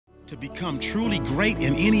To become truly great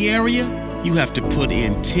in any area, you have to put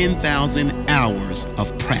in 10,000 hours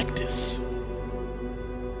of practice.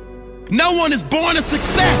 No one is born a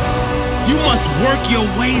success. You must work your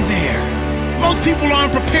way there. Most people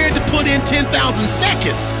aren't prepared to put in 10,000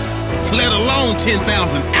 seconds, let alone 10,000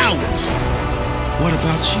 hours. What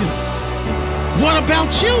about you? What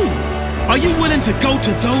about you? Are you willing to go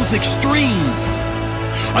to those extremes?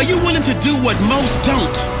 Are you willing to do what most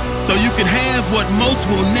don't, so you can have what most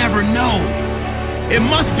will never know? It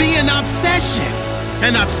must be an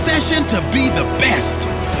obsession to be the best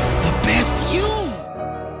you.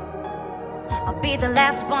 I'll be the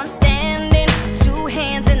last one standing, 2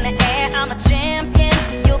 hands in the air, I'm a champion.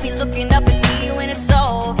 You'll be looking up at me when it's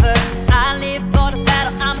over. I live for the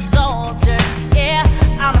battle, I'm a soldier. Yeah,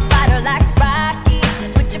 I'm a fighter like Rocky,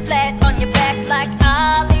 put your flag on your back like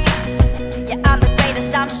Ali. Yeah, I'm the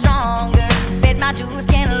greatest, I'm stronger. Bet my dues,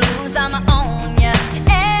 can't lose, I'ma own ya.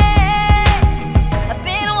 Hey, I've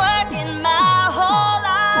been working my whole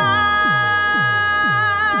life,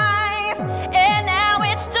 and now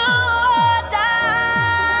it's do or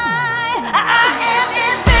die. I am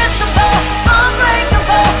invincible,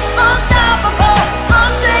 unbreakable, unstoppable,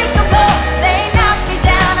 unshakable. They knock me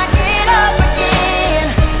down, I get up again.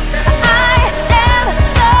 I am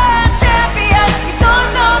the champion. You don't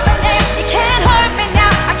know my name, you can't hurt me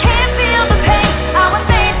now. I can't feel the pain. I was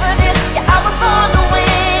made for this, yeah, I was born to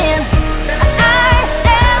win. I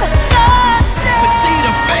am the Succeed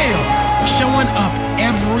or fail, showing up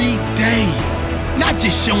every day. Not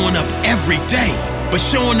just showing up every day, but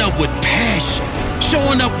showing up with passion,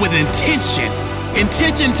 showing up with intention.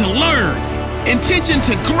 Intention to learn, intention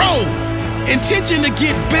to grow, intention to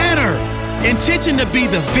get better, intention to be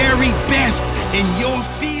the very best in your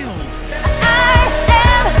field.